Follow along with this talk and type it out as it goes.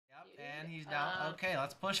And he's down. Okay,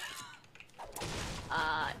 let's push.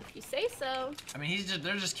 If you say so. I mean,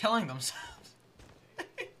 they're just killing themselves.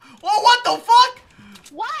 Whoa, what the fuck?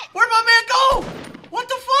 What? Where'd my man go? What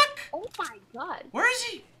the fuck? Oh my god. Where is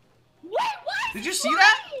he? Wait, what? Did you see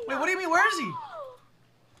that? Wait, what do you mean, where is he?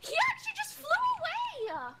 He actually just flew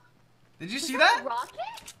away. Did you see that? that? A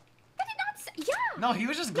rocket? I did not see. Yeah. No, he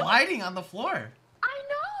was just gliding on the floor. I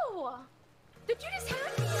know. Did you just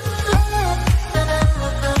hack me?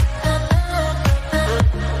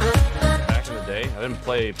 Back in the day, I didn't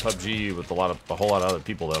play PUBG with a whole lot of other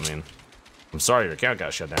people though. I mean, I'm sorry your account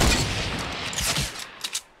got shut down.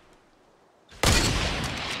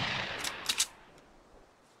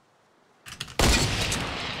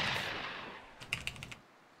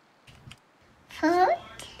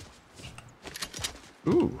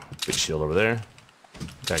 Ooh, big shield over there.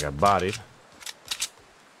 Guy got bodied.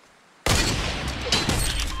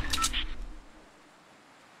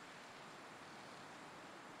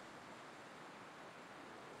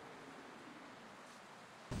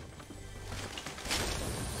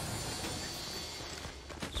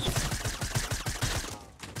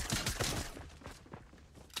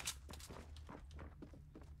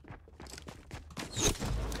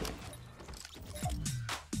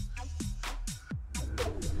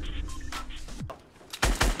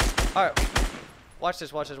 Alright. Watch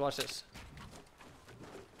this, watch this, watch this.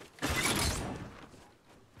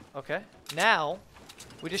 Okay. Now,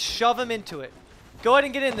 we just shove him into it. Go ahead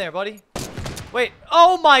and get in there, buddy. Wait.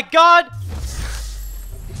 Oh my god!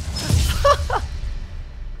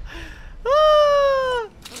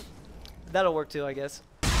 That'll work too, I guess.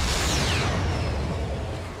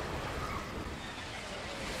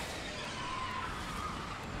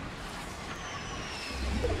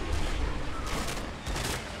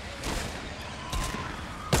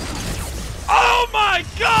 Oh my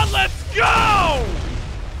god, let's go!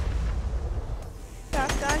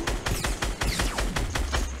 Shotgun.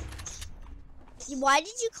 Why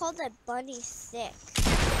did you call that bunny sick?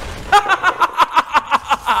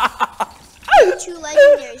 2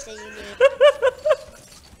 legendaries that you need.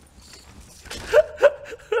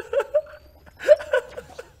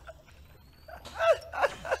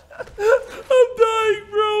 I'm dying,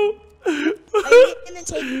 bro. Are you gonna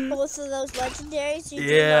take both of those legendaries?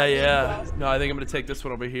 Yeah. No, I think I'm gonna take this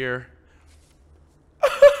one over here.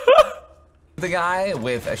 The guy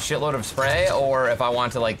with a shitload of spray, or if I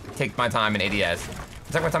want to like take my time in ADS. If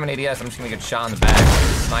I take my time in ADS, I'm just gonna get shot in the back,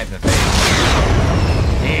 snipe in the face.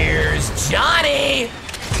 Here's Johnny!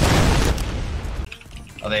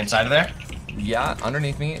 Are they inside of there? Yeah,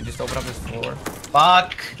 underneath me. Just open up this floor.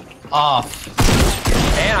 Fuck off.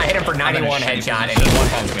 And I hit him for 91 headshot, and he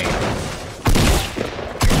one-punched me.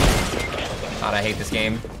 God, I hate this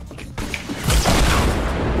game.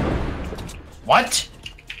 What?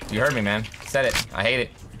 You heard me, man. Said it. I hate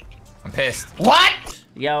it. I'm pissed. What?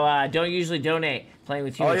 Yo, don't usually donate. Playing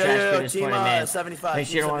with you in trash for this tournament, man. 75. Make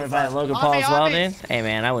sure you don't want to invite Logan Paul as well, dude. Hey,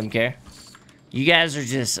 man, I wouldn't care. You guys are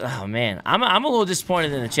just, oh, man. I'm a little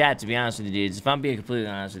disappointed in the chat, to be honest with you, dudes. If I'm being completely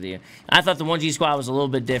honest with you. I thought the 1G squad was a little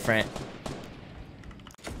bit different.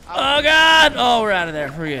 Oh, God! Oh, we're out of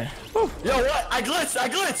there. We're good. Whew. Yo, what? I glitched!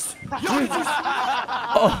 Yo,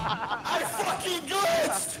 I fucking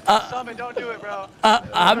glitched! Summon, don't do it, bro.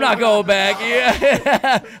 I'm not going back.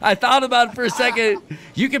 Yeah. I thought about it for a second.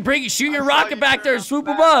 You can shoot your rocket back there and swoop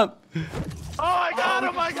him up. Oh, I got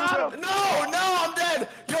him, I got him! No, I'm dead!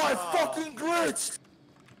 Yo, I fucking glitched!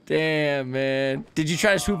 Damn, man. Did you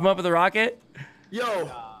try to swoop him up with a rocket? Yo,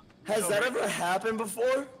 has that ever happened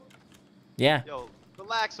before? Yeah. Yo,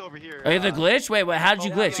 relax over here. Oh, the glitch? Wait, how did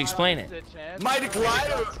you glitch? Explain it. My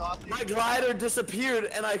glider disappeared,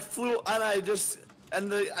 and I flew, and I just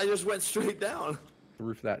went straight down. The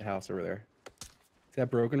roof of that house over there. Is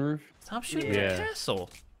that broken roof? Stop shooting the castle.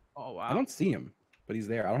 Oh, wow. I don't see him, but he's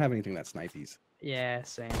there. I don't have anything that snipes. Yeah,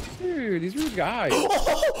 same. Dude, these rude guys.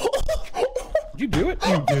 Did you do it?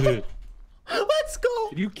 You did it. Let's go.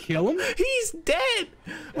 Did you kill him? He's dead.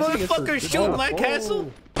 Motherfucker shooting my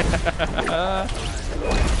castle.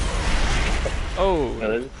 Oh. No,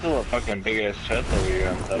 there's still a fucking big ass chest over here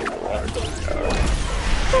on top of the water tower.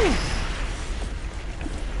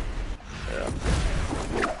 Yeah.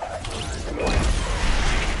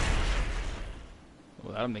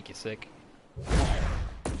 Well, that'll make you sick.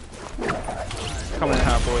 Coming in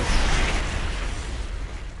hot, boys.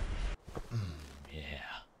 Yeah.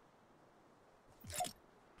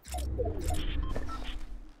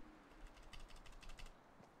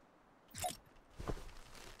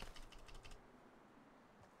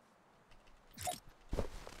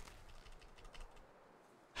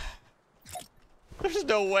 There's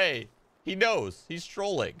no way. He knows. He's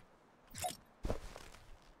trolling.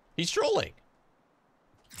 He's trolling.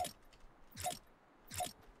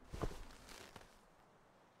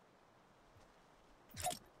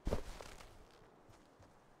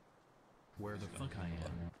 Where the fuck I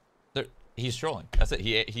am? He's trolling. That's it.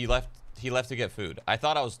 He left to get food. I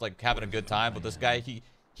thought I was like having a good time, but this guy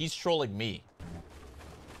he's trolling me.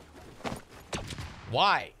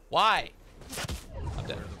 Why? Why? I'm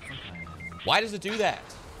dead. Why does it do that?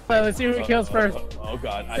 Well, let's see who kills first. Oh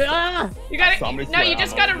god. You gotta. No, you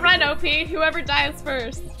just gotta run, OP. Whoever dies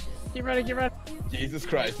first. Keep running, keep running. Jesus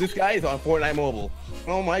Christ. This guy is on Fortnite Mobile.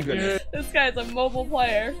 Oh my goodness. This guy's a mobile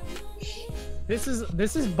player. This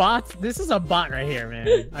is bots. This is a bot right here,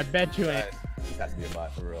 man. I bet you ain't. This has to be a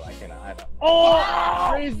bot for real. I don't.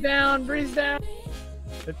 Oh! Breeze down, breeze down.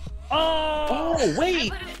 Oh,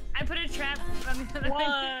 wait. I put a trap on the other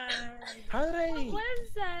What? How did I? What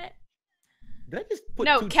is that? Did I just put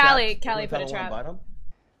No, two Callie traps put a on trap. bottom?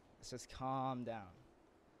 Let's just calm down.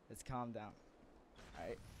 Let's calm down.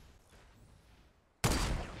 Alright.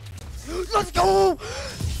 Let's go!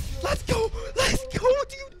 Let's go! Let's go,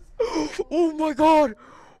 dude! Oh my god!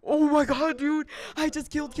 Oh my god, dude! I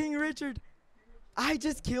just killed King Richard! I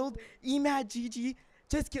just killed Emad GG.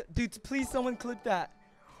 Just kill, dude, please someone clip that.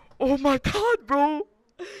 Oh my god, bro!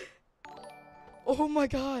 Oh my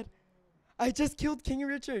god. I just killed King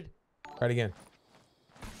Richard. Try it again.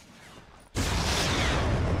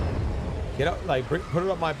 Get up, like, put it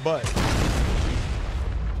up my butt.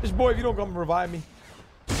 This boy, if you don't come and revive me.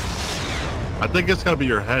 I think it's gotta be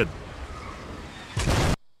your head.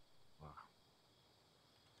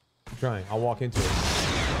 I'm trying. I'll walk into it.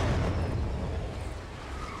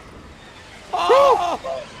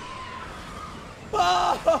 Oh!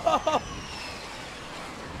 Oh!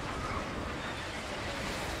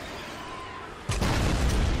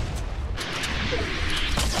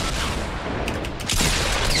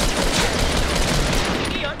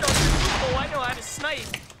 I know how to snipe.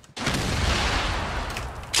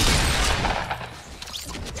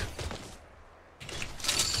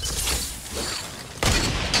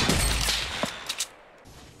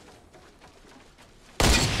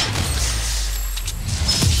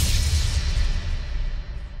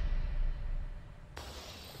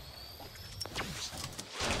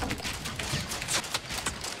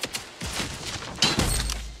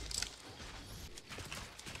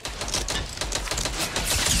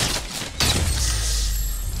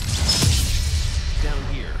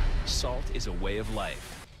 Salt is a way of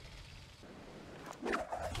life.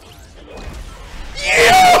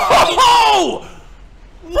 Yo!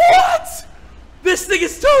 What? This thing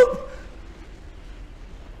is dope!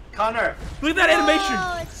 Connor! Look at that animation!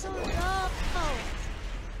 Oh, it's so dope.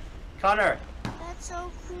 Connor! That's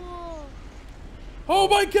so cool. Oh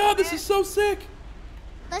my god, this is so sick!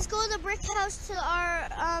 Let's go to the brick house to our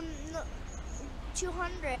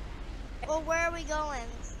 200. Well, where are we going?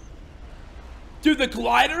 Dude, the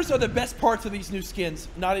gliders are the best parts of these new skins.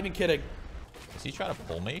 Not even kidding. Is he trying to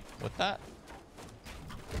pull me with that?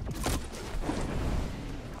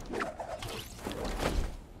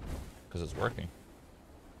 Because it's working.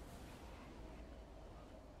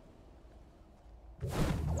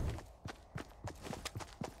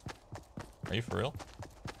 Are you for real?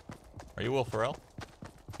 Are you Will Ferrell?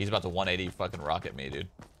 He's about to 180 fucking rocket me, dude.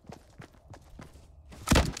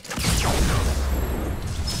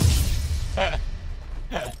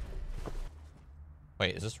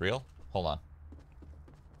 Wait, is this real? Hold on.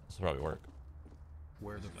 This will probably work.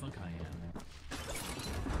 Where the fuck I am?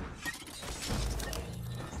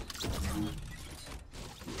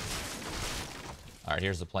 Alright,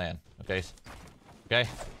 here's the plan. Okay. Okay.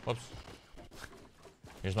 Whoops.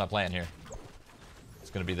 Here's my plan here. It's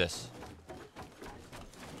gonna be this.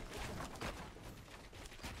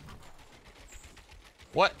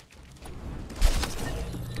 What?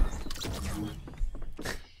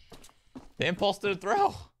 The impulse to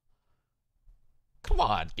throw. Come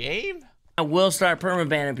on, game. I will start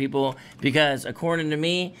permabanning people because, according to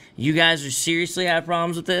me, you guys who seriously have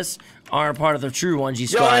problems with this are part of the true 1G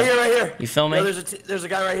squad. Yo, right here, right here. You feel me? Yo, there's a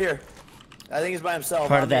guy right here. I think he's by himself.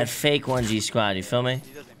 Part of that fake 1G squad. You feel me?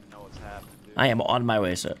 He doesn't even know what's happening, dude. I am on my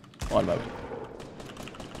way, sir. On my way.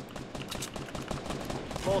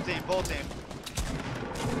 Full team, full team.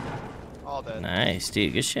 All dead. Nice,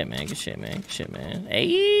 dude. Good shit, man. Good shit, man. Good shit, man.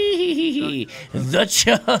 Hey, the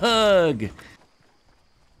chug.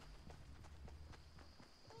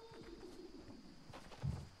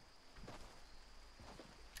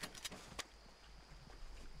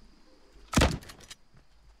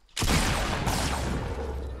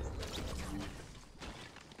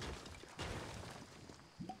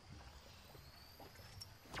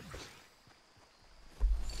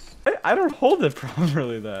 I don't hold it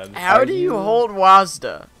properly then. How do you hold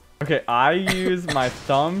WASD? Okay, I use my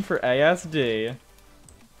thumb for ASD.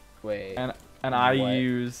 Wait. And I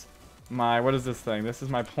use my, what is this thing? This is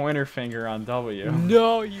my pointer finger on W.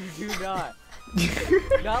 No, you do not.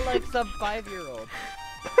 Not like some 5-year-old.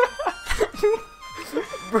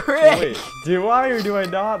 Wait, do I or do I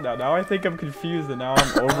not now? Now I think I'm confused and now I'm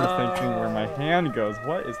overthinking where my hand goes.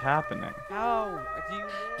 What is happening? How do you...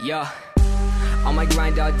 Yo, on my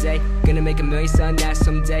grind all day, gonna make $1 million selling that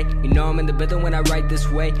someday. You know I'm in the rhythm when I write this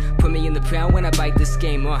way. Put me in the pound when I bite this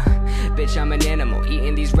game. Bitch, I'm an animal.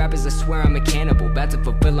 Eating these rappers, I swear I'm a cannibal. About to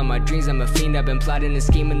fulfill all my dreams, I'm a fiend. I've been plotting and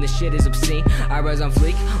scheming, this shit is obscene. I rise on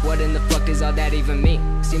fleek, what in the fuck does all that even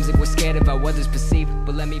mean? Seems like we're scared of how others perceive,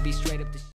 but let me be straight up the